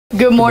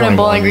Good morning,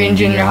 Bowling Green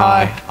Junior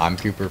High. I'm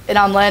Cooper. And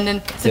I'm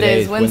Landon.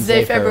 Today is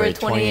Wednesday, February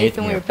 28th,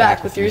 and we are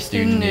back with your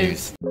student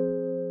news.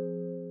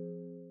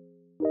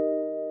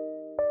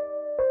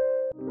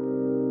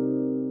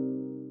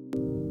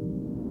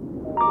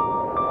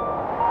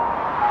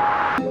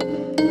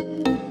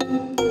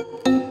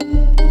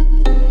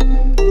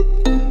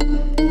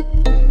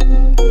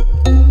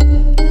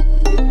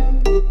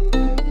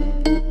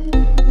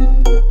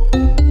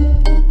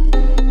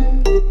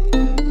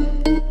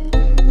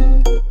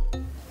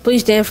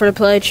 Please stand for the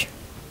pledge.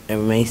 And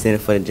remain standing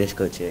for the dress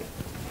code check.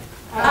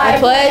 I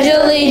pledge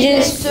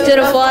allegiance to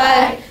the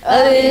flag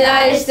of the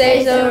United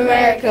States of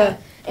America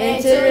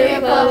and to the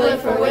republic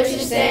for which it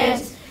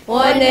stands,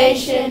 one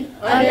nation,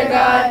 under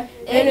God,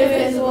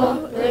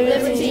 indivisible, with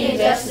liberty and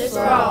justice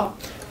for all.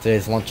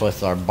 Today's lunch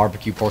choices are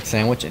barbecue pork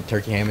sandwich and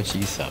turkey ham and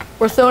cheese sub.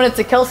 We're throwing it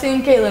to Kelsey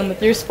and Caitlin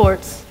with your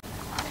sports.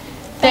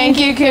 Thank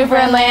you, Cooper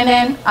and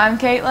Landon. I'm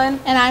Caitlin.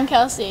 And I'm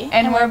Kelsey.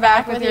 And we're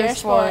back with your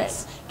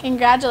sports.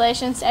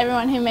 Congratulations to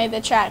everyone who made the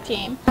track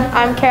team.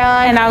 I'm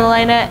Caroline. And I'm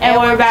Elena. And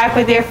we're back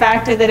with your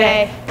fact of the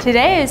day.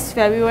 Today is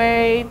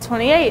February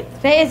 28th.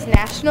 Today is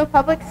National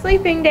Public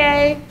Sleeping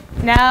Day.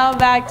 Now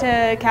back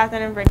to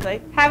Catherine and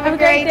Brinkley. Have a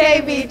great day,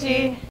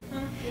 BG.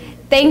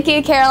 Thank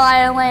you,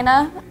 Caroline and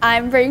Elena.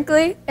 I'm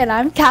Brinkley. And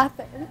I'm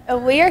Catherine.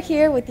 And we are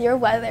here with your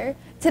weather.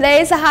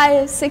 Today is a high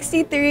of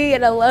 63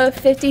 and a low of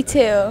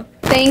 52.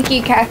 Thank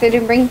you, Catherine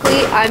and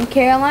Brinkley. I'm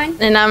Caroline.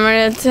 And I'm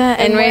Renata.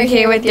 And we're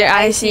here with your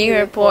ICU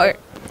report.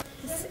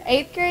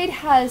 8th grade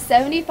has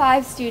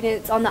 75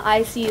 students on the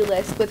ICU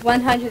list with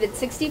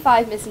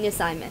 165 missing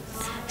assignments.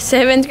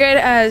 7th grade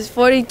has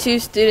 42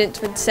 students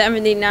with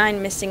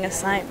 79 missing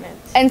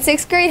assignments. And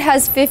 6th grade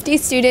has 50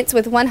 students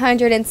with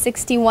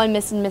 161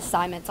 missing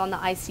assignments on the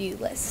ICU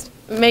list.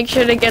 Make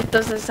sure to get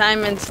those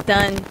assignments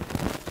done.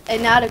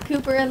 And now to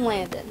Cooper and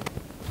Landon.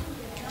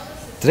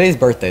 Today's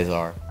birthdays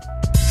are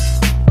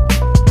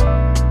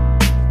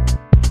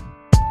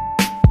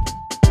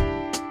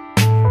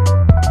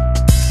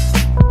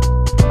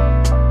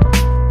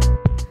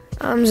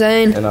I'm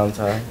Zane. And I'm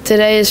Ty.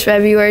 Today is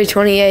February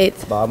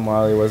 28th. Bob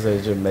Marley was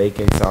a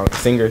Jamaican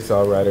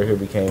singer-songwriter who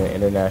became an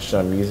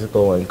international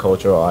musical and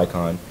cultural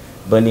icon,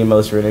 blending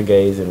most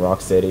renegades and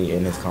rocksteady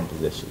in his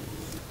compositions.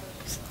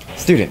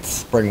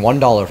 students. Bring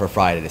 $1 for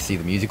Friday to see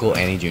the musical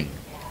Annie Jr.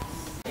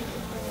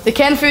 The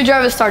canned food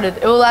drive has started.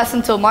 It will last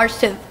until March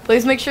 10th.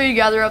 Please make sure you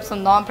gather up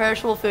some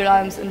non-perishable food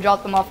items and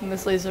drop them off in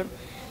Miss Lee's room.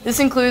 This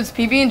includes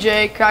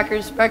PB&J,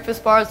 crackers,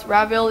 breakfast bars,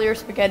 ravioli or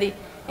spaghetti,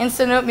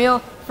 instant oatmeal,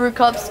 fruit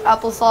cups,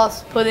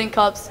 applesauce, pudding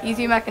cups,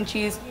 easy mac and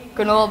cheese,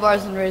 granola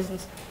bars, and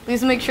raisins.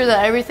 Please make sure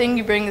that everything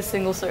you bring is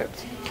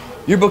single-served.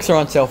 Your books are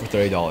on sale for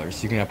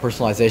 $30. You can have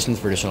personalizations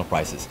for additional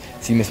prices.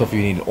 See Miss if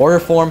you need an order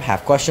form,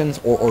 have questions,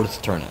 or orders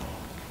to turn in.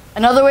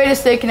 Another way to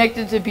stay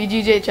connected to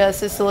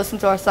BGJHS is to listen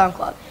to our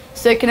SoundCloud.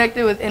 Stay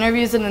connected with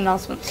interviews and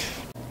announcements.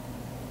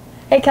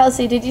 Hey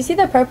Kelsey, did you see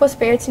the Purple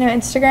Spirits new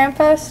Instagram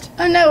post?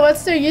 Oh no,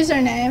 what's their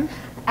username?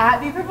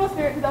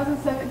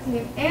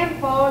 @ThePurpleSpirit2017 and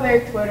follow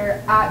their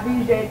Twitter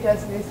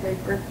 @BGJHS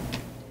Newspaper.